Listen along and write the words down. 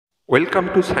Welcome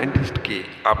to scientist কে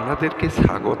আপনাদেরকে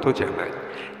স্বাগত জানাই।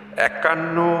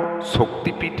 ৫১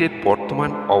 শক্তিপীঠের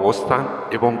বর্তমান অবস্থান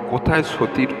এবং কোথায়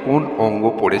সতীর কোন অঙ্গ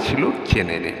পড়েছিল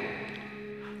জেনে নিন।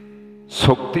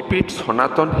 শক্তিপীঠ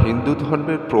সনাতন হিন্দু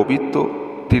ধর্মের পবিত্র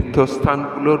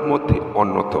তীর্থস্থানগুলোর মধ্যে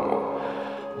অন্যতম।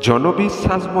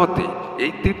 জনবিশ্বাস মতে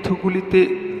এই তীর্থগুলিতে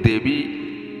দেবী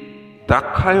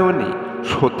দাক্ষায়ণী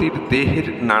সতীর দেহের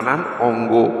নানান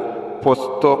অঙ্গ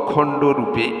প্রস্তখণ্ড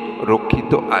রূপে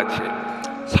রক্ষিত আছে।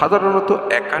 সাধারণত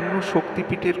 ৫১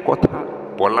 শক্তিপীঠের কথা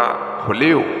বলা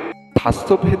হলেও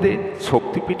শাস্ত্রভেদে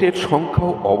শক্তিপীঠের সংখ্যা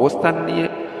ও অবস্থান নিয়ে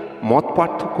মত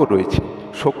পার্থক্য রয়েছে।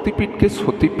 শক্তিপীঠকে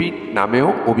সতীপীঠ নামেও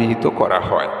অভিহিত করা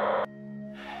হয়।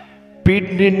 পীঠ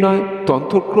নির্ণয়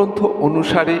তন্ত্রগ্রন্থ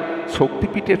অনুসারে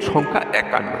শক্তিপীঠের সংখ্যা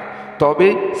 ৫১, তবে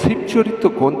শিবচরিত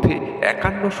গ্রন্থে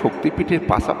 ৫১ শক্তিপীঠের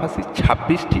পাশাপাশি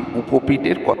 ২৬টি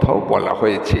উপপীঠের কথাও বলা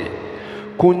হয়েছে।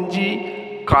 কুঞ্জি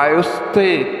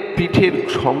কায়স্থের পীঠের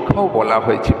সংখ্যাও বলা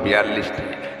হয়েছে ৪২টি।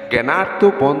 জ্ঞানার্থ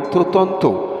বন্ততন্ত্র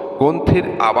গ্রন্থের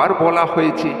আবার বলা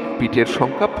হয়েছে পীঠের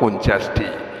সংখ্যা ৫০টি।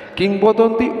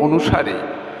 কিংবদন্তি অনুসারে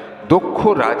দক্ষ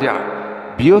রাজা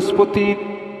বৃহস্পতির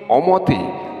অমতে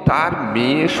তার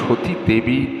মেয়ে সতী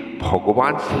দেবী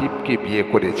ভগবান শিবকে বিয়ে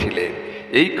করেছিলেন।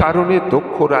 এই কারণে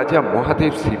দক্ষ রাজা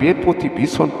মহাদেব শিবের প্রতি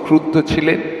ভীষণ ক্রুদ্ধ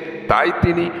ছিলেন। তাই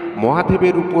তিনি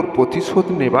মহাদেবের উপর প্রতিশোধ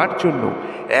নেবার জন্য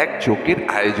এক যজ্ঞের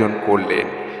আয়োজন করলেন।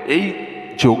 এই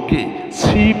যজ্ঞে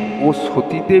শিব ও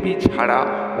সতীদেবী ছাড়া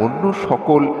অন্য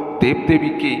সকল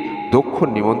দেবদেবীকে দক্ষ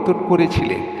নিমন্ত্রণ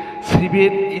করেছিলেন।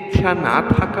 শিবের ইচ্ছা না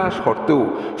থাকা সত্ত্বেও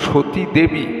সতী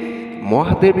দেবী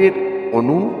মহাদেবের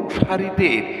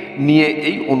অনুসারীদের নিয়ে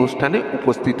এই অনুষ্ঠানে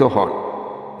উপস্থিত হন।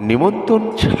 নিমন্ত্রণ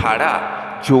ছাড়া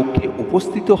যজ্ঞে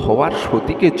উপস্থিত হওয়ার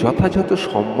সতীকে যথাযথ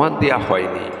সম্মান দেয়া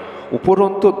হয়নি।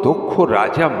 উপরন্তু দক্ষ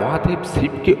রাজা মহাদেব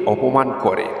শিবকে অপমান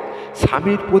করে।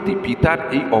 স্বামীর প্রতি পিতার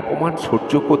এই অপমান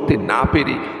সহ্য করতে না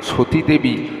পেরে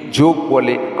সতীদেবী যোগ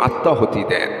বলে আত্মাহুতি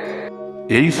দেন।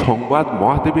 এই সংবাদ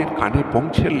মহাদেবের কানে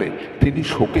পৌঁছলে তিনি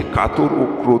শোকে কাতর ও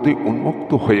ক্রোধে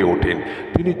উন্মত্ত হয়ে ওঠেন।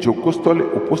 তিনি যজ্ঞস্থলে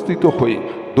উপস্থিত হয়ে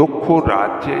দক্ষ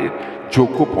রাজ্যের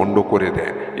যজ্ঞ পণ্ড করে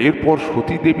দেন। এরপর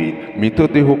সতীদেবীর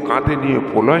মৃতদেহ কাঁধে নিয়ে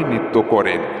প্রলয় নৃত্য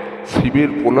করেন। শিবের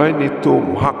প্রলয় নৃত্য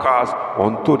মহাকাশ,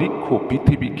 অন্তরিক্ষ,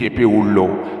 পৃথিবী কেঁপে উঠল।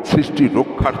 সৃষ্টি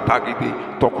রক্ষার তাগিদে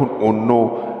তখন অন্য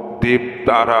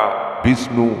দেবতারা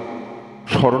বিষ্ণু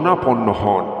শরণাপন্ন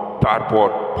হন। তারপর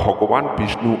ভগবান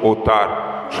বিষ্ণু ও তার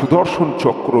সুদর্শন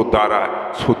চক্র দ্বারা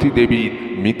সতীদেবীর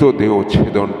মৃতদেহ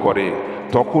ছেদন করে।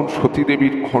 তখন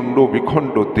সতীদেবীর খণ্ড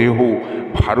বিখণ্ড দেহ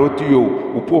ভারতীয়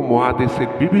উপমহাদেশের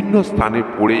বিভিন্ন স্থানে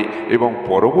পড়ে এবং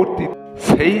পরবর্তী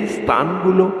সেই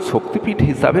স্থানগুলো শক্তিপীঠ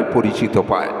হিসাবে পরিচিত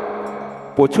পায়।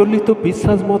 প্রচলিত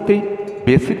বিশ্বাস মতে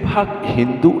বেশিরভাগ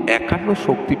হিন্দু ৫১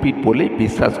 শক্তিপীঠ বলেই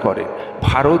বিশ্বাস করে।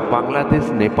 ভারত, বাংলাদেশ,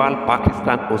 নেপাল,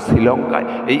 পাকিস্তান ও শ্রীলঙ্কায়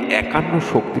এই ৫১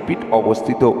 শক্তিপীঠ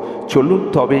অবস্থিত। চলুন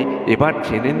তবে এবার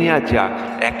জেনে নেওয়া যাক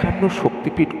 ৫১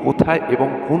 শক্তিপীঠ কোথায় এবং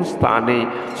কোন স্থানে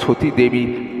সতী দেবীর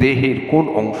দেহের কোন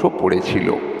অংশ পড়েছিল।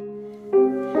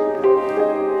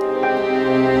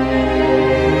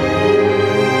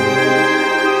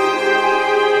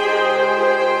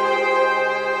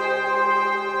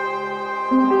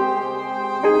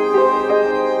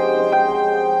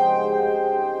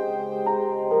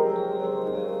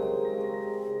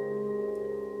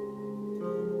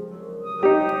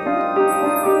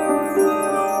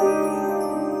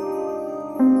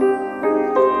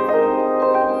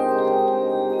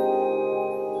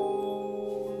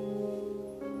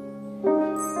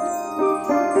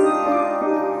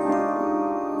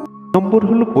 নম্বর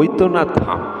হলো বৈদ্যনাথ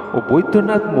ধাম ও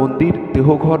বৈদ্যনাথ মন্দির,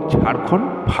 দেওঘর, ঝাড়খণ্ড,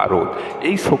 ভারত।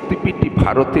 এই শক্তিপীঠটি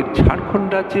ভারতের ঝাড়খণ্ড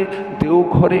রাজ্যে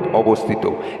দেওঘরে অবস্থিত।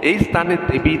 এই স্থানে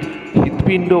দেবীর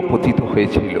হৃৎপিণ্ড পতিত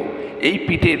হয়েছিল। এই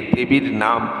পীঠের দেবীর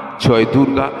নাম জয়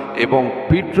দুর্গা এবং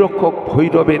পীঠরক্ষক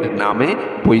ভৈরবের নামে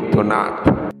বৈদ্যনাথ।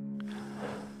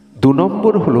 ২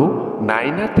 নম্বর হলো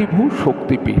নাইনাতিভু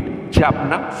শক্তিপীঠ,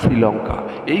 জাফনা, শ্রীলঙ্কা।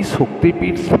 এই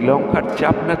শক্তিপীঠ শ্রীলঙ্কার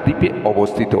জাফনা দ্বীপে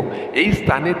অবস্থিত। এই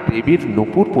স্থানে দেবীর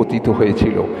নূপুর পতিত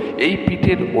হয়েছিল। এই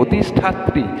পীঠের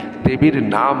অধিষ্ঠাত্রী দেবীর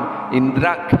নাম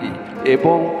ইন্দ্রাক্ষী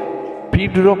এবং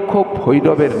পীঠরক্ষক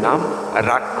ভৈরবের নাম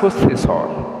রাক্ষসেশ্বর।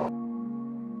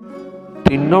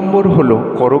 ৩ নম্বর হলো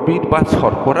করবীর বা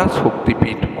শর্করা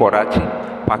শক্তিপীঠ, করাচি,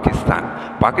 পাকিস্তান।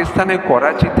 পাকিস্তানের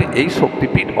করাচিতে এই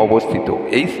শক্তিপীঠ অবস্থিত।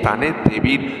 এই স্থানে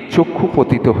দেবীর চক্ষু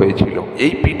পতিত হয়েছিল।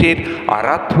 এই পীঠের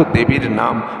আরাধ্য দেবীর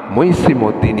নাম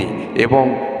মহিষীমর্দিনী এবং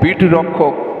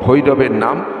পীঠরক্ষক ভৈরবের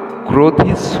নাম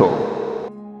ক্রোধীশ্বর।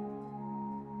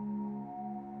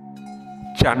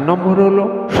 4 নম্বর হলো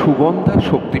সুগন্ধা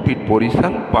শক্তিপীঠ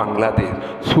বরিশাল বাংলাদেশ।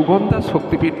 সুগন্ধা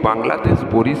শক্তিপীঠ বাংলাদেশ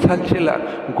বরিশাল জেলার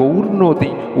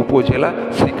গৌরনদী উপজেলা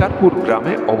শিকারপুর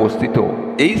গ্রামে অবস্থিত।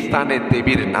 এই স্থানে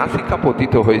দেবীর নাসিকা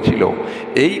পতিত হয়েছিল।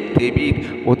 এই দেবীর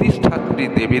অধিষ্ঠাত্রী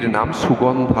দেবীর নাম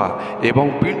সুগন্ধা এবং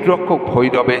পীঠরক্ষক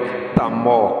ভৈরবে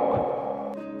তাম্বক।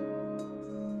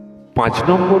 5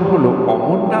 নম্বর হলো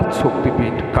অমরনাথ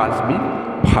শক্তিপীঠ কাশ্মীর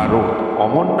ভারত।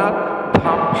 অমরনাথ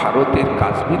ধাম ভারতের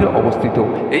কাশ্মীরে অবস্থিত।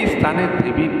 এই স্থানে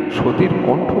দেবীর সতীর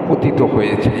কণ্ঠ পতিত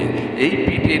হয়েছে। এই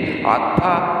পীঠের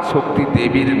আদ্যা শক্তি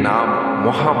দেবীর নাম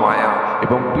মহামায়া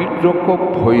এবং পীঠরক্ষক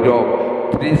ভৈরব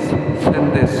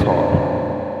ত্রিসেন্দেশ্বর।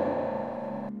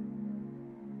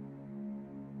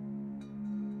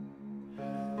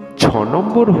 6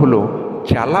 নম্বর হলো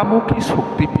জ্বালামুখী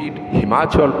শক্তিপীঠ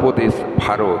হিমাচল প্রদেশ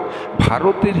ভারত।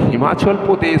 ভারতের হিমাচল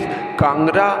প্রদেশ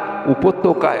কাংড়া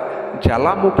উপত্যকায়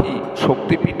জ্বালামুখী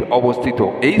শক্তিপীঠ অবস্থিত।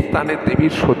 এই স্থানে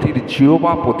দেবীর সতীর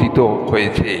জিহ্বা পতিত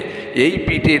হয়েছে। এই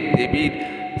পীঠের দেবীর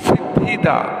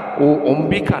সিদ্ধিদা ও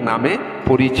অম্বিকা নামে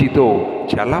পরিচিত।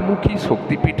 জ্বালামুখী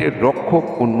শক্তিপীঠের রক্ষক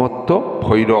উন্মত্ত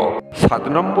ভৈরব। 7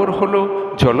 নম্বর হল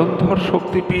জলন্ধর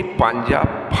শক্তিপীঠ পাঞ্জাব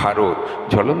ভারত।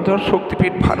 জলন্ধর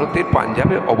শক্তিপীঠ ভারতের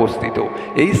পাঞ্জাবে অবস্থিত।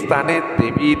 এই স্থানে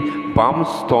দেবীর বাম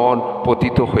স্তন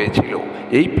পতিত হয়েছিল।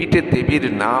 এই পীঠে দেবীর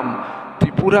নাম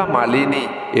ত্রিপুরা মালিনী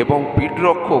এবং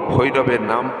পীঠরক্ষক ভৈরবের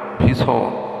নাম ভীষণ।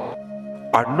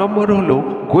 8 নম্বর হল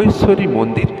গৈশ্বরী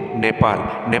মন্দির নেপাল।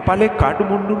 নেপালে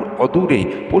কাঠমান্ডুর অদূরে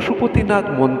পশুপতিনাথ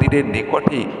মন্দিরের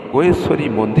নিকটে গৈশ্বরী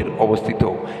মন্দির অবস্থিত।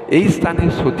 এই স্থানে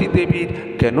সতী দেবীর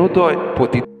জ্ঞানোদয়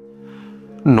পতিত।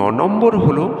 9 নম্বর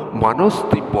হল মানস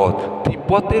তিব্বত।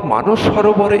 তিব্বতের মানস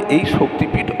সরোবরে এই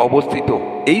শক্তিপীঠ অবস্থিত।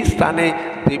 এই স্থানে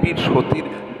দেবীর সতীর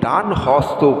ডান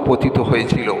হস্ত পতিত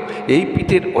হয়েছিল। এই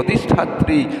পীঠের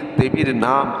অধিষ্ঠাত্রী দেবীর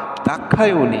নাম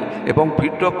দাক্ষায়ণী এবং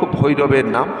পীঠরক্ষক ভৈরবের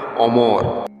নাম অমর।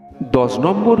 10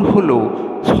 নম্বর হল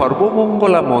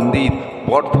সর্বমঙ্গলা মন্দির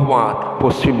বর্ধমান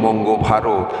পশ্চিমবঙ্গ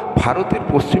ভারত। ভারতের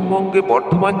পশ্চিমবঙ্গে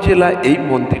বর্ধমান জেলায় এই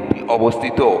মন্দিরটি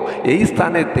অবস্থিত। এই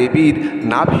স্থানে দেবীর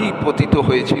নাভি পতিত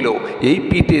হয়েছিল। এই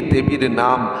পীঠে দেবীর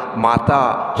নাম মাতা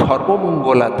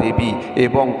সর্বমঙ্গলা দেবী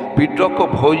এবং পীঠরক্ষক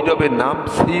ভৈরবের নাম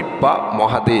শিব বা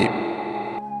মহাদেব।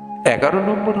 11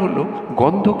 নম্বর হল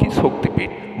গন্ধকী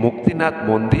শক্তিপীঠ মুক্তিনাথ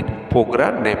মন্দির পোগরা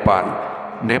নেপাল।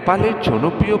 নেপালের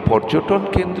জনপ্রিয় পর্যটন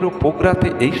কেন্দ্র পোগরাতে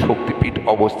এই শক্তিপীঠ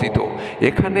অবস্থিত।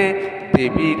 এখানে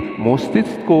দেবীর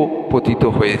মস্তিষ্ক পতিত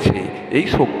হয়েছে। এই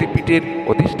শক্তিপীঠের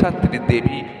অধিষ্ঠাত্রী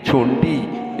দেবী চণ্ডী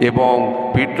এবং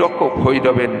পীঠরক্ষক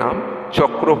ভৈরবের নাম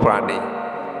চক্রপ্রাণী।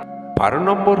 12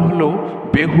 নম্বর হল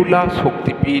বেহুলা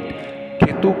শক্তিপীঠ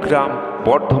কেতুগ্রাম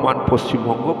বর্ধমান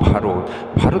পশ্চিমবঙ্গ ভারত।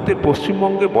 ভারতের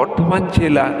পশ্চিমবঙ্গে বর্ধমান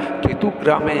জেলার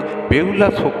কেতুগ্রামে বেহুলা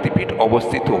শক্তিপীঠ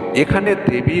অবস্থিত। এখানে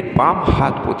দেবীর বাম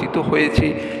হাত পতিত হয়েছে।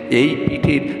 এই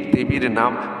পীঠের দেবীর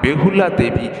নাম বেহুলা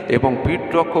দেবী এবং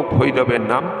পীঠরক্ষক ভৈরবের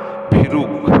নাম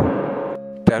ভীরুক।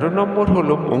 13 নম্বর হল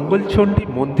মঙ্গলচণ্ডী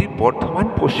মন্দির বর্ধমান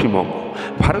পশ্চিমবঙ্গ।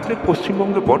 ভারতের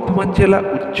পশ্চিমবঙ্গে বর্ধমান জেলা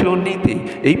উজ্জয়িনীতে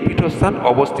এই পীঠস্থান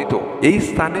অবস্থিত। এই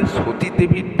স্থানে সতী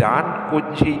দেবীর ডান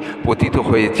কঞ্চি পতিত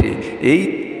হয়েছে। এই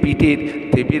পীঠের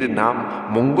দেবীর নাম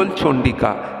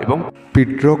মঙ্গলচণ্ডিকা এবং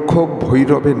পীঠরক্ষক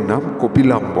ভৈরবের নাম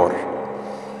কপিলাম্বর।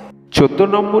 14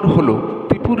 নম্বর হল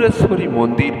ত্রিপুরেশ্বরী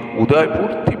মন্দির উদয়পুর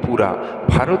ত্রিপুরা।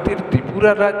 ভারতের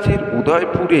ত্রিপুরা রাজ্যের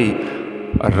উদয়পুরে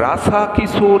রাসা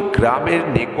কিশোর গ্রামের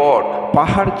নিকট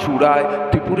পাহাড় চূড়ায়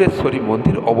ত্রিপুরেশ্বরী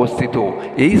মন্দির অবস্থিত।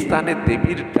 এই স্থানে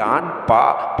দেবীর ডান পা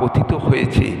পতিত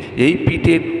হয়েছে। এই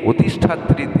পীঠের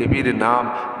অধিষ্ঠাত্রী দেবীর নাম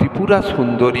ত্রিপুরা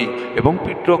সুন্দরী এবং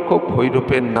পীঠরক্ষক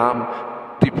ভৈরবের নাম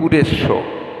ত্রিপুরেশ্বর।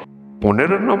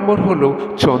 15 নম্বর হল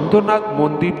চন্দ্রনাথ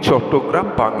মন্দির চট্টগ্রাম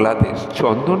বাংলাদেশ।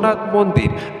 চন্দ্রনাথ মন্দির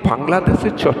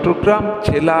বাংলাদেশের চট্টগ্রাম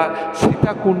জেলা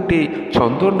সীতাকুণ্ডে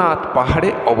চন্দ্রনাথ পাহাড়ে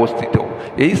অবস্থিত।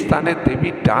 এই স্থানে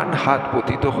দেবীর ডান হাত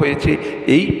পতিত হয়েছে।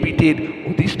 এই পীঠের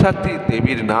অধিষ্ঠাত্রী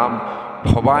দেবীর নাম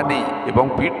ভবানী এবং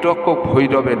পীঠরক্ষক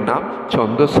ভৈরবের নাম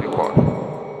চন্দ্রশেখর।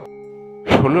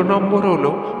 16 নম্বর হল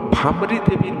ভামরী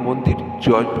দেবীর মন্দির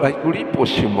জলপাইগুড়ি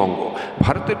পশ্চিমবঙ্গ।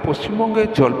 ভারতের পশ্চিমবঙ্গের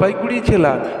জলপাইগুড়ি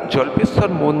জেলার জল্পেশ্বর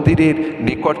মন্দিরের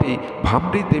নিকটে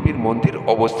ভামরী দেবীর মন্দির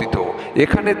অবস্থিত।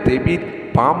 এখানে দেবীর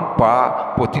বাম পা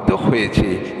পতিত হয়েছে।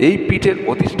 এই পীঠের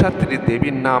অধিষ্ঠাত্রী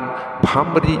দেবীর নাম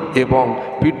ভামরী এবং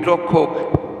পীঠরক্ষক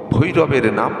ভৈরবের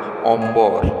নাম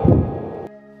অম্বর।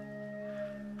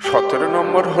 17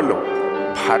 নম্বর হল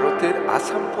ভারতের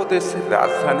আসাম প্রদেশের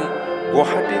রাজধানী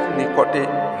গুয়াহাটির নিকটে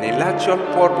নীলাচল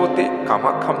পর্বতে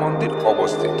কামাখ্যা মন্দির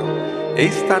অবস্থিত।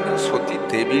 এই স্থানে সতী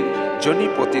দেবীর যোনি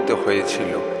পতিত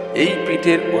হয়েছিল। এই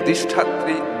পীঠের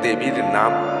অধিষ্ঠাত্রী দেবীর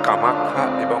নাম কামাখ্যা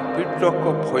এবং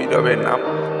পীঠরক্ষক ভৈরবের নাম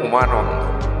উমানন্দ।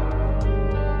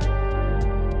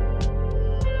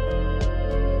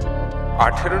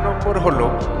 18 নম্বর হলো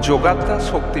যোগাদ্দা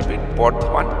শক্তিপীঠ,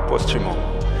 বর্ধমান, পশ্চিমবঙ্গ।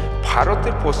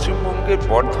 ভারতের পশ্চিমবঙ্গের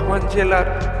বর্ধমান জেলার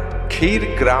ক্ষীর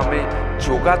গ্রামে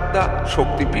যোগাদ্দা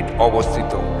শক্তিপীঠ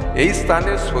অবস্থিত। এই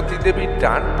স্থানে সতীদেবীর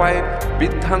ডান পায়ের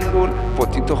বৃদ্ধাঙ্গুল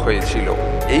পতিত হয়েছিল।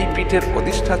 এই পীঠের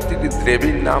অধিষ্ঠাত্রী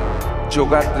দেবীর নাম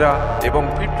যোগাদ্রা এবং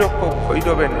পীঠরক্ষক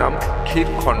ভৈরবের নাম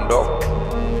ক্ষীরখণ্ডক।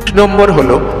 নম্বর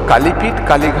হলো কালীপীঠ,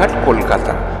 কালীঘাট,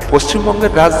 কলকাতা।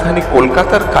 পশ্চিমবঙ্গের রাজধানী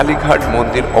কলকাতার কালীঘাট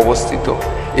মন্দির অবস্থিত।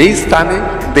 এই স্থানে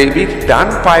দেবীর ডান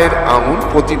পায়ের আঙুল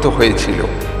পতিত হয়েছিল।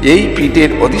 এই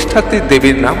পীঠের অধিষ্ঠাত্রী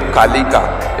দেবীর নাম কালিকা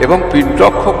এবং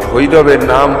পীঠরক্ষক ভৈরবের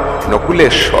নাম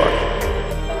নকুলেশ্বর।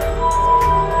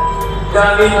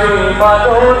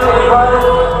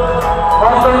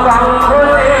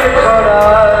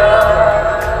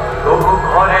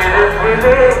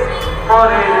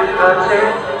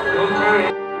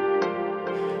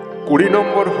 কুড়ি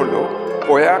নম্বর হল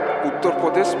প্রয়াগ,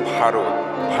 উত্তরপ্রদেশ, ভারত।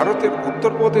 ভারতের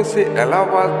উত্তরপ্রদেশে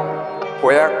এলাহাবাদ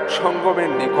প্রয়াগ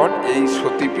সঙ্গমের নিকট এই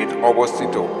সতীপীঠ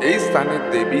অবস্থিত। এই স্থানে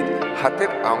দেবীর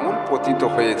হাতের আঙুল পতিত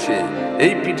হয়েছে।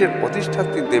 এই পীঠের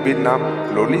অধিষ্ঠাত্রী দেবীর নাম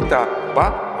ললিতা বা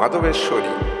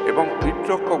মাধবেশ্বরী এবং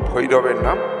পীঠরক্ষক ভৈরবের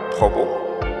নাম ভব।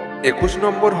 21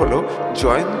 নম্বর হল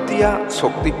জয়ন্তিয়া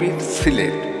শক্তিপীঠ,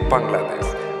 সিলেট, বাংলাদেশ।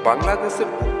 বাংলাদেশের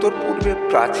উত্তর পূর্বে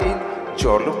প্রাচীন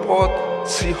জলপথ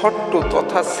শ্রীহট্ট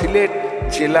তথা সিলেট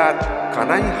জেলার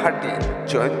কানাইহাটি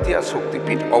জয়ন্তিয়া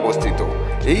শক্তিপীঠ অবস্থিত।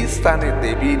 এই স্থানে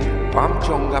দেবীর বাম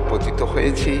জঙ্ঘা পতিত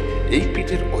হয়েছে। এই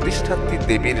পীঠের অধিষ্ঠাত্রী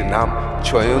দেবীর নাম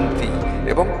জয়ন্তী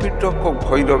এবং পীঠরক্ষক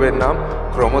ভৈরবের নাম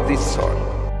ক্রমদীশ্বর।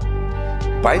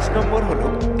 22 নম্বর হল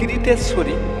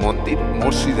কিরিটেশ্বরী মন্দির,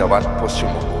 মুর্শিদাবাদ,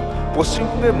 পশ্চিমবঙ্গ।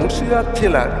 পশ্চিমবঙ্গের মুর্শিদাবাদ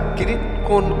জেলার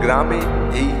কিরিটকোণ গ্রামে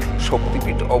এই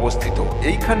শক্তিপীঠ অবস্থিত।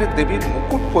 এইখানে দেবীর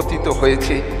মুকুট পতিত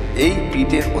হয়েছে। এই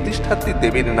পীঠের অধিষ্ঠাত্রী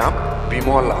দেবীর নাম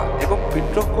বিমলা এবং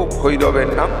পীঠরক্ষক ভৈরবের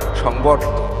নাম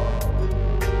সংবর্ত।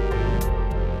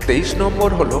 23 নম্বর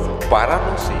হল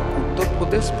বারাণসী,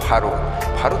 উত্তরপ্রদেশ, ভারত।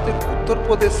 ভারতের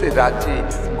উত্তরপ্রদেশের রাজ্যে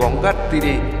গঙ্গার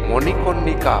তীরে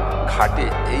মণিকর্ণিকা ঘাটে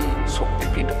এই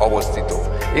শক্তিপীঠ অবস্থিত।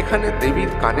 এখানে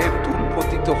দেবীর কানের দুল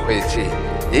পতিত হয়েছে।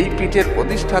 এই পীঠের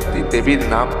অধিষ্ঠাত্রী দেবীর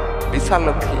নাম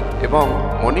বিশালক্ষী এবং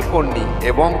মণিকর্ণী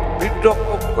এবং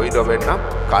পীঠরক্ষক ভৈরবের নাম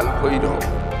কালভৈরব।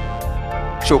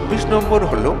 24 নম্বর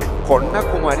হল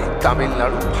কন্যাকুমারী,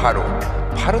 তামিলনাড়ু, ভারত।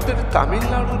 ভারতের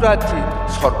তামিলনাড়ু রাজ্যের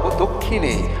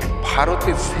সর্বদক্ষিণে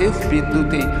ভারতের শেষ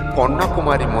বিন্দুতে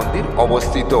কন্যাকুমারী মন্দির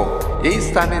অবস্থিত। এই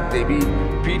স্থানে দেবীর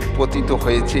পীঠ পতিত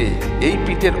হয়েছে। এই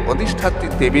পীঠের অধিষ্ঠাত্রী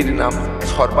দেবীর নাম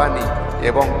সর্বাণী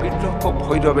এবং পীঠরক্ষক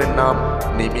ভৈরবের নাম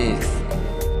নিমিষ।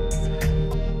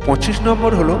 25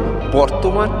 নম্বর হল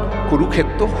বর্তমান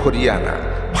কুরুক্ষেত্র, হরিয়ানা।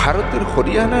 ভারতের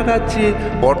হরিয়ানা রাজ্যে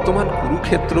বর্তমান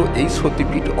কুরুক্ষেত্র এই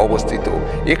সতীপীঠ অবস্থিত।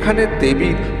 এখানে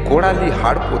দেবীর গোড়ালি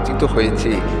হাড় পতিত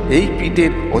হয়েছে। এই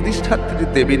পীঠের অধিষ্ঠাত্রী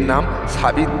দেবীর নাম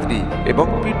সাবিত্রী এবং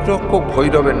পীঠরক্ষক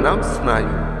ভৈরবের নাম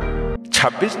স্নায়ু।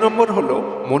 26 নম্বর হল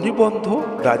মণিবন্ধ,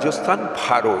 রাজস্থান,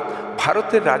 ভারত।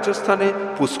 ভারতের রাজস্থানে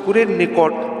পুষ্করের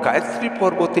নিকট গায়ত্রী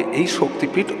পর্বতে এই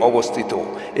শক্তিপীঠ অবস্থিত।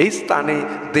 এই স্থানে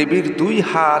দেবীর দুই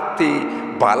হাতে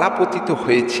বালা পতিত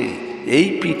হয়েছে। এই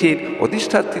পীঠের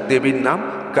অধিষ্ঠাত্রী দেবীর নাম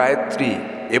গায়ত্রী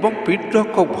এবং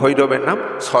পীঠরক্ষক ভৈরবের নাম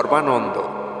সর্বানন্দ।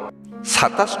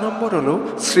 27 নম্বর হল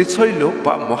শ্রীশৈল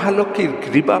বা মহালক্ষ্মীর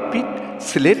গ্রীবাপীঠ,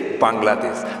 সিলেট,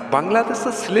 বাংলাদেশ।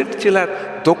 বাংলাদেশের সিলেট জেলার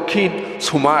দক্ষিণ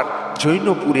সুমার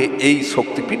জৈনপুরে এই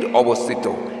শক্তিপীঠ অবস্থিত।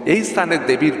 এই স্থানে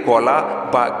দেবীর গলা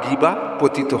বা গিবা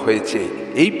পতিত হয়েছে।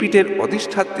 এই পীঠের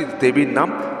অধিষ্ঠাত্রী দেবীর নাম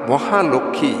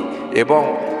মহালক্ষ্মী এবং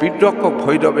পীঠরক্ষক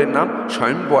ভৈরবের নাম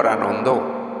স্বয়ম্বরানন্দ।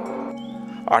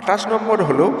 28 নম্বর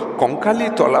হল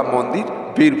কঙ্কালীতলা মন্দির,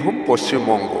 বীরভূম,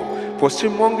 পশ্চিমবঙ্গ।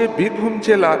 পশ্চিমবঙ্গের বীরভূম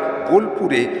জেলার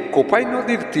বোলপুরে কোপাই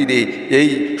নদীর তীরে এই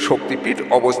শক্তিপীঠ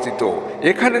অবস্থিত।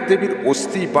 এখানে দেবীর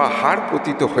অস্থি বা হাড়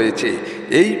পতিত হয়েছে।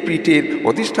 এই পীঠের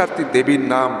অধিষ্ঠাত্রী দেবীর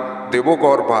নাম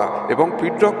দেবগর্ভা এবং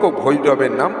পীঠরক্ষক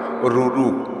ভৈরবের নাম রুরু।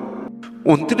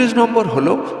 29 নম্বর হল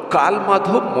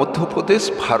কালমাধব, মধ্যপ্রদেশ,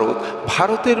 ভারত।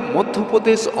 ভারতের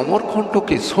মধ্যপ্রদেশ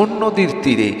অমরকণ্টকে সোন নদীর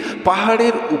তীরে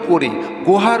পাহাড়ের উপরে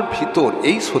গুহার ভিতর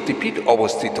এই সতীপীঠ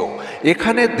অবস্থিত।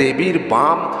 এখানে দেবীর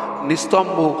বাম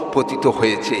নিস্তম্ভ পতিত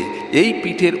হয়েছে। এই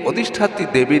পীঠের অধিষ্ঠাত্রী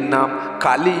দেবীর নাম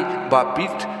কালী বা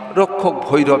পীঠরক্ষক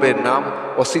ভৈরবের নাম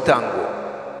অসিতাঙ্গ।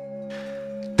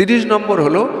 30 নম্বর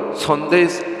হল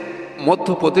সন্দেশ,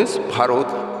 মধ্যপ্রদেশ, ভারত।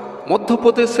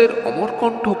 মধ্যপ্রদেশের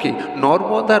অমরকণ্টকে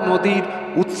নর্মদা নদীর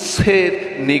উৎসের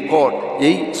নিকট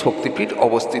এই শক্তিপীঠ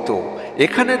অবস্থিত।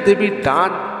 এখানে দেবীর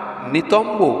ডান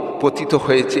নিতম্ব পতিত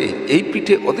হয়েছে। এই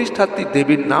পীঠে অধিষ্ঠাত্রী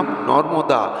দেবীর নাম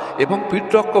নর্মদা এবং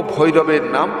পীঠরক্ষক ভৈরবের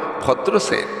নাম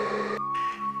ভদ্রসেন।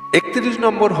 31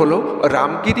 নম্বর হলো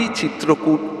রামগিরি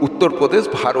চিত্রকূট, উত্তরপ্রদেশ,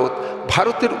 ভারত।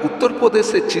 ভারতের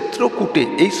উত্তরপ্রদেশে চিত্রকূটে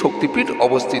এই শক্তিপীঠ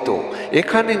অবস্থিত।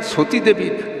 এখানে সতী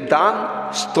দেবীর ডান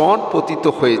স্তন পতিত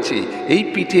হয়েছে। এই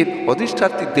পীঠের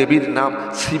অধিষ্ঠাত্রী দেবীর নাম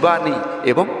শিবানী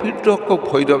এবং পীঠরক্ষক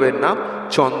ভৈরবের নাম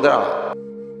চন্দ্রা।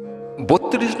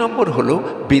 32 নম্বর হলো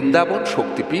বৃন্দাবন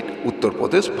শক্তিপীঠ,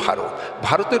 উত্তরপ্রদেশ, ভারত।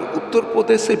 ভারতের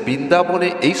উত্তরপ্রদেশে বৃন্দাবনে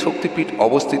এই শক্তিপীঠ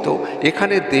অবস্থিত।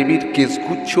 এখানে দেবীর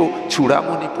কেশগুচ্ছ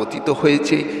চূড়ামণি পতিত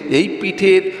হয়েছে। এই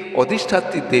পীঠের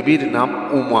অধিষ্ঠাত্রী দেবীর নাম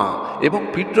উমা এবং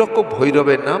পীঠরক্ষক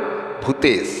ভৈরবের নাম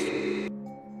ভূতেশ।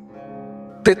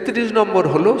 33 নম্বর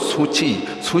হলো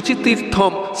সূচি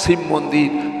তীর্থম শিব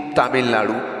মন্দির,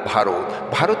 তামিলনাড়ু, ভারত।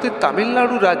 ভারতের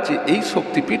তামিলনাড়ু রাজ্যে এই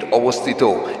শক্তিপীঠ অবস্থিত।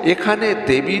 এখানে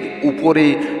দেবীর উপরে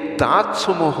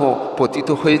দাঁতসমূহ পতিত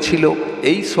হয়েছিল।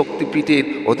 এই শক্তিপীঠের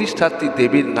অধিষ্ঠাত্রী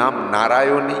দেবীর নাম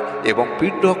নারায়ণী এবং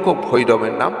পীঠরক্ষক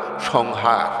ভৈরবের নাম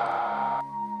সংহার।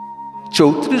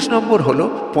 34 নম্বর হলো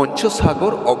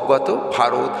পঞ্চসাগর, অজ্ঞাত,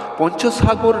 ভারত।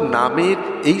 পঞ্চসাগর নামের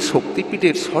এই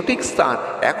শক্তিপীঠের সঠিক স্থান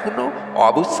এখনও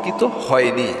আবিষ্কৃত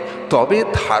হয়নি, তবে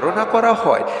ধারণা করা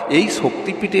হয় এই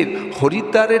শক্তিপীঠের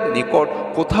হরিদ্বারের নিকট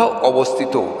কোথাও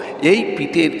অবস্থিত। এই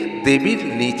পীঠের দেবীর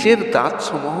নিচের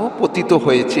দাঁতসমূহ পতিত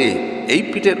হয়েছে। এই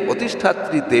পীঠের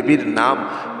অধিষ্ঠাত্রী দেবীর নাম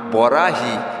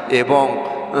বরাহী এবং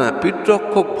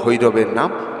পীঠরক্ষক ভৈরবের নাম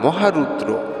মহারুদ্র।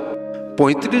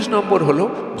 35 নম্বর হলো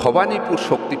ভবানীপুর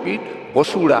শক্তিপীঠ,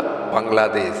 বসুড়া,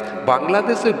 বাংলাদেশ।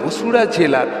 বাংলাদেশের বসুড়া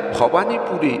জেলার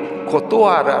ভবানীপুরে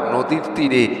কোতোয়ারা নদীর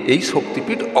তীরে এই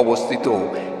শক্তিপীঠ অবস্থিত।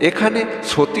 এখানে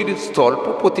সতীর স্থল্প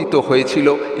পতিত হয়েছিল।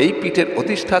 এই পীঠের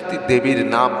অধিষ্ঠাত্রী দেবীর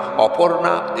নাম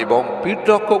অপর্ণা এবং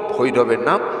পীঠরক্ষক ভৈরবের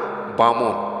নাম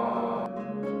বামন।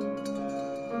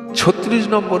 36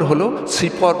 নম্বর হলো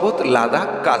শ্রীপর্বত, লাদাখ,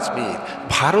 কাশ্মীর।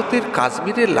 ভারতের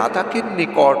কাশ্মীরের লাদাখের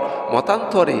নিকট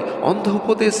মতান্তরে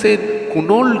অন্ধ্রপ্রদেশের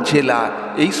কুনোল জেলার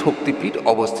এই শক্তিপীঠ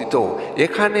অবস্থিত।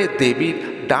 এখানে দেবীর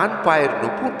ডান পায়ের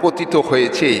নুপুর পতিত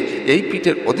হয়েছে। এই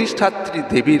পীঠের অধিষ্ঠাত্রী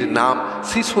দেবীর নাম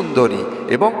শ্রীসুন্দরী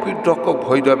এবং পীঠরক্ষক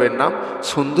ভৈরবের নাম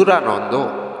সুন্দরানন্দ।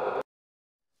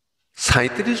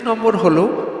 37 নম্বর হলো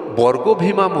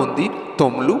বর্গভীমা মন্দির,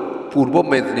 তমলুক, পূর্ব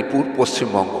মেদিনীপুর,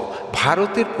 পশ্চিমবঙ্গ।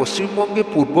 ভারতের পশ্চিমবঙ্গে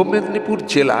পূর্ব মেদিনীপুর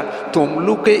জেলার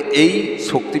তমলুকে এই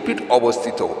শক্তিপীঠ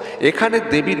অবস্থিত। এখানে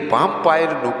দেবীর বাম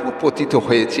পায়ের নুপুর পতিত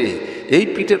হয়েছে। এই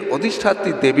পীঠের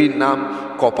অধিষ্ঠাত্রী দেবীর নাম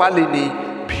কপালিনী,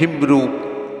 ভীমরূপ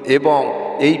এবং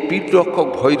এই পীঠরক্ষক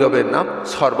ভৈরবের নাম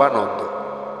সর্বানন্দ।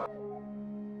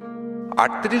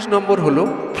 38 নম্বর হলো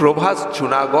প্রভাস,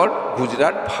 জুনাগড়,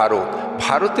 গুজরাট, ভারত।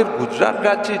 ভারতের গুজরাট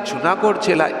রাজ্যের জুনাগড়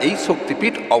জেলা এই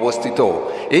শক্তিপীঠ অবস্থিত।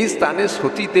 এই স্থানে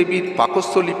সতী দেবীর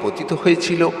পাকস্থলী পতিত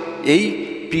হয়েছিল। এই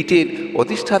পীঠের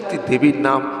অধিষ্ঠাত্রী দেবীর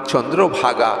নাম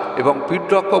চন্দ্রভাগা এবং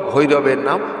পীঠরক্ষক ভৈরবের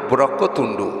নাম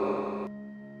ব্রহ্মতুণ্ড।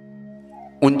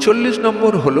 39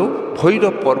 নম্বর হলো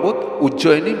ভৈরব পর্বত,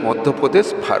 উজ্জয়িনী, মধ্যপ্রদেশ,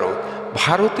 ভারত।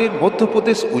 ভারতের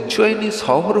মধ্যপ্রদেশ উজ্জয়িনী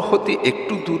শহর হতে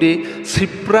একটু দূরে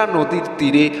শিপ্রা নদীর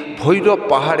তীরে ভৈরব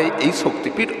পাহাড়ে এই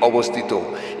শক্তিপীঠ অবস্থিত।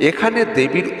 এখানে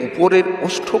দেবীর উপরের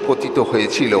ওষ্ঠ পতিত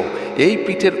হয়েছিল। এই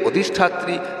পীঠের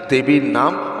অধিষ্ঠাত্রী দেবীর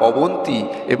নাম অবন্তী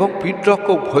এবং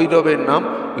পীঠরক্ষক ভৈরবের নাম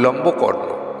লম্বকর্ণ।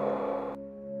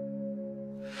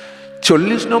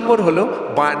 40 নম্বর হলো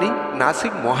বাণী,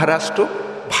 নাসিক, মহারাষ্ট্র।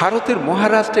 ভারতের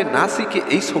মহারাষ্ট্রের নাসিকে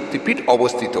এই শক্তিপীঠ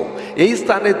অবস্থিত। এই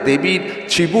স্থানে দেবীর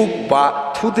চিবুক বা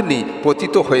থুদনি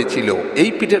পতিত হয়েছিল। এই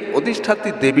পীঠের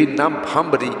অধিষ্ঠাত্রী দেবীর নাম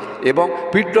ভাম্বরী এবং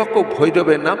পীঠরক্ষক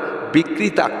ভৈরবের নাম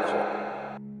বিকৃতাক্ষ।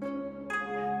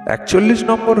 41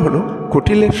 নম্বর হলো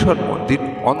কটিলেশ্বর মন্দির,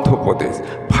 অন্ধ্রপ্রদেশ।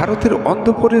 ভারতের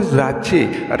অন্ধ্রপ্রদেশ রাজ্যে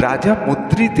রাজা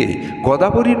মুদ্রিতে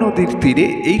গোদাবরী নদীর তীরে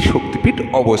এই শক্তিপীঠ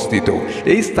অবস্থিত।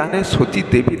 এই স্থানে সতী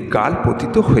দেবীর গাল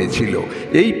পতিত হয়েছিল।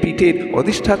 এই পীঠের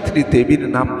অধিষ্ঠাত্রী দেবীর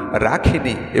নাম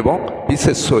রাখিনী এবং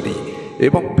বিশেশ্বরী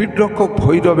এবং পীঠরক্ষক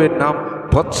ভৈরবের নাম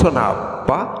বৎসনাভ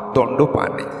বা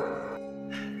দণ্ডপাণি।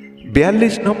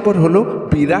 42 নম্বর হলো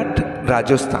বিরাট,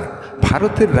 রাজস্থান।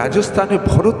 ভারতের রাজস্থানে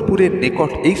ভরতপুরের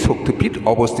নিকট এই শক্তিপীঠ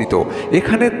অবস্থিত।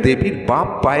 এখানে দেবীর বাম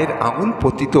পায়ের আঙুল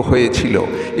পতিত হয়েছিল।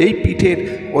 এই পীঠের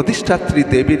অধিষ্ঠাত্রী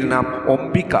দেবীর নাম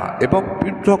অম্বিকা এবং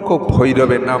পীঠরক্ষক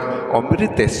ভৈরবের নাম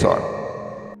অমৃতেশ্বর।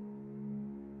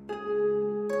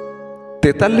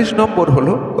 43 নম্বর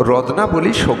হলো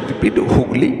রত্নাবলী শক্তিপীঠ,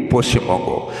 হুগলি, পশ্চিমবঙ্গ।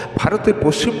 ভারতের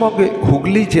পশ্চিমবঙ্গে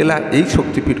হুগলি জেলা এই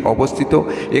শক্তিপীঠ অবস্থিত।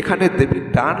 এখানে দেবীর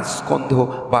ডান স্কন্ধ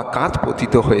বা কাঁধ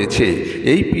পতিত হয়েছে।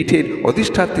 এই পীঠের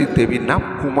অধিষ্ঠাত্রী দেবীর নাম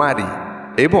কুমারী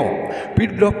এবং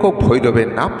পীঠরক্ষক ভৈরবের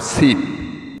নাম শিব।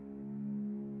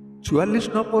 44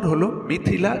 নম্বর হলো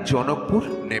মিথিলা, জনকপুর,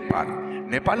 নেপাল।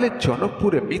 নেপালের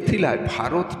জনকপুরে মিথিলায়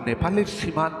ভারত নেপালের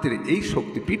সীমান্তের এই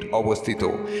শক্তিপীঠ অবস্থিত।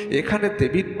 এখানে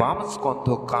দেবীর বাম স্কন্ধ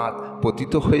কাঁধ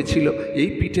পতিত হয়েছিল। এই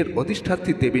পীঠের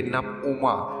অধিষ্ঠাত্রী দেবীর নাম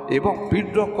উমা এবং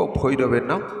পীঠরক্ষক ভৈরবের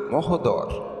নাম মহোদর।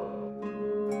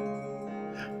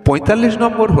 ৪৫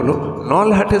 নম্বর হলো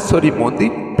নলহাটেশ্বরী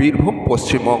মন্দির, বীরভূম,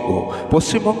 পশ্চিমবঙ্গ।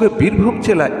 পশ্চিমবঙ্গের বীরভূম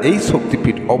জেলায় এই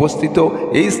শক্তিপীঠ অবস্থিত।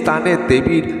 এই স্থানে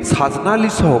দেবীর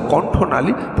সাজনালী সহ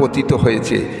কণ্ঠনালী পতিত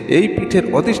হয়েছে। এই পীঠের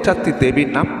অধিষ্ঠাত্রী দেবীর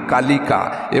নাম কালিকা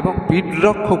এবং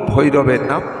পীঠরক্ষক ভৈরবের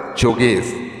নাম যোগেশ।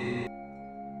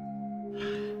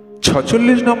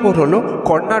 ৪৬ নম্বর হলো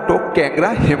কর্ণাটক, ক্যাংরা,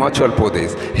 হিমাচল প্রদেশ।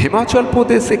 হিমাচল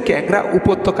প্রদেশে ক্যাংরা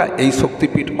উপত্যকা এই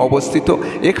শক্তিপীঠ অবস্থিত।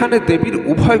 এখানে দেবীর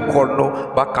উভয় কর্ণ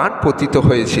বা কান পতিত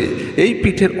হয়েছে। এই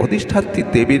পীঠের অধিষ্ঠাত্রী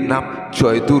দেবীর নাম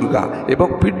জয় দুর্গা এবং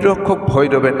পীঠরক্ষক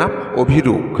ভৈরবের নাম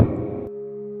অভিরূপ।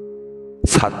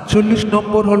 ৪৭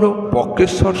 নম্বর হলো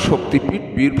বক্রেশ্বর শক্তিপীঠ,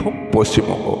 বীরভূম,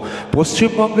 পশ্চিমবঙ্গ।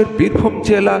 পশ্চিমবঙ্গের বীরভূম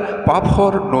জেলা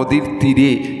পাভর নদীর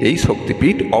তীরে এই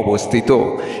শক্তিপীঠ অবস্থিত।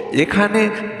 এখানে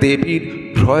দেবীর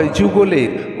ভ্রয়যুগলের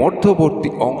মধ্যবর্তী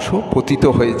অংশ পতিত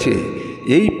হয়েছে।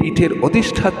 এই পীঠের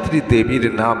অধিষ্ঠাত্রী দেবীর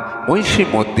নাম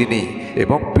মহিষীমর্দিনী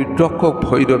এবং পীঠরক্ষক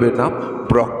ভৈরবের নাম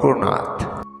ব্রক্রনাথ।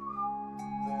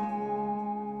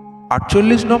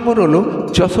 ৪৮ নম্বর হলো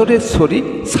যশোরেশ্বরী,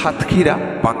 সাতক্ষীরা,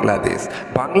 বাংলাদেশ।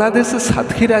 বাংলাদেশের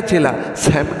সাতক্ষীরা জেলা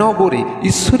শ্যামনগরে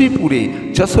ঈশ্বরীপুরে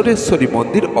যশোরেশ্বরী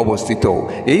মন্দির অবস্থিত।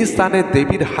 এই স্থানে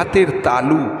দেবীর হাতের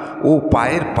তালু ও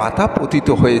পায়ের পাতা পতিত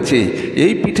হয়েছে।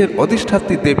 এই পীঠের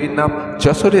অধিষ্ঠাত্রী দেবীর নাম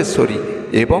যশোরেশ্বরী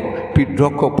এবং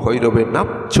পীঠরক্ষক ভৈরবের নাম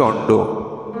চণ্ড।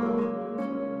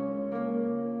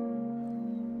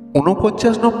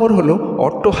 ৪৯ নম্বর হলো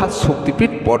অট্টহাস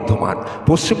শক্তিপীঠ, বর্ধমান।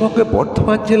 পশ্চিমবঙ্গের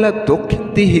বর্ধমান জেলার দক্ষিণ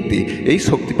দিহিতে এই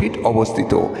শক্তিপীঠ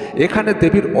অবস্থিত। এখানে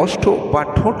দেবীর অষ্ট বা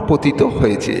ঠোঁট পতিত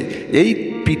হয়েছে। এই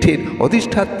পীঠের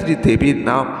অধিষ্ঠাত্রী দেবীর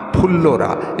নাম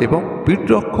ফুল্লরা এবং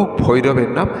পীঠরক্ষক ভৈরবের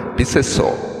নাম বিশেষ্য।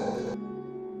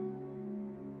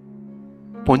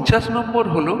 ৫০ নম্বর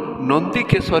হলো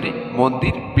নন্দিকেশ্বরী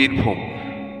মন্দির, বীরভূম।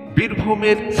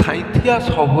 বীরভূমের সাঁইথিয়া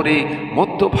শহরে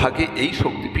মধ্যভাগে এই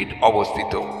শক্তিপীঠ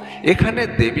অবস্থিত। এখানে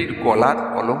দেবীর গলার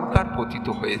অলঙ্কার পতিত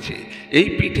হয়েছে। এই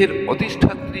পীঠের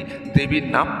অধিষ্ঠাত্রী দেবীর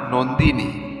নাম নন্দিনী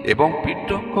এবং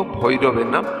পীঠরক্ষক ভৈরবের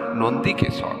নাম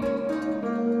নন্দিকেশ্বর।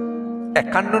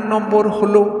 ৫১ নম্বর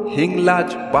হলো হিংলাজ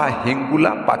বা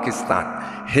হেঙ্গুলা, পাকিস্তান।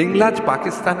 হিংলাজ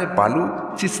পাকিস্তানের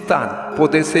বালুচিস্তান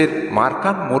প্রদেশের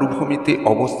মারকান মরুভূমিতে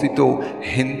অবস্থিত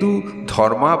হিন্দু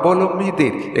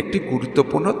ধর্মাবলম্বীদের একটি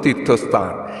গুরুত্বপূর্ণ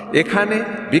তীর্থস্থান। এখানে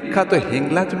বিখ্যাত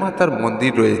হিংলাজ মাতার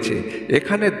মন্দির রয়েছে।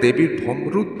 এখানে দেবীর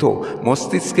ভ্রমরুদ্ধ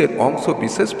মস্তিষ্কের অংশ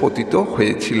বিশেষ পতিত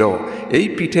হয়েছিল। এই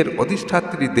পীঠের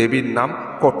অধিষ্ঠাত্রী দেবীর নাম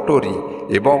কট্টরী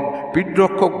এবং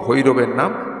পীঠরক্ষক ভৈরবের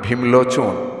নাম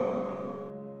ভীমলোচন।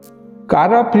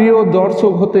 কারা প্রিয়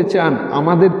দর্শক হতে চান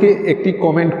আমাদেরকে একটি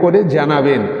কমেন্ট করে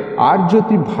জানাবেন। আর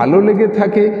যদি ভালো লেগে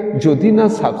থাকে, যদি না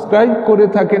সাবস্ক্রাইব করে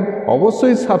থাকেন,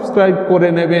 অবশ্যই সাবস্ক্রাইব করে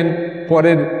নেবেন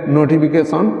পরের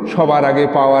নোটিফিকেশন সবার আগে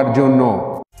পাওয়ার জন্য।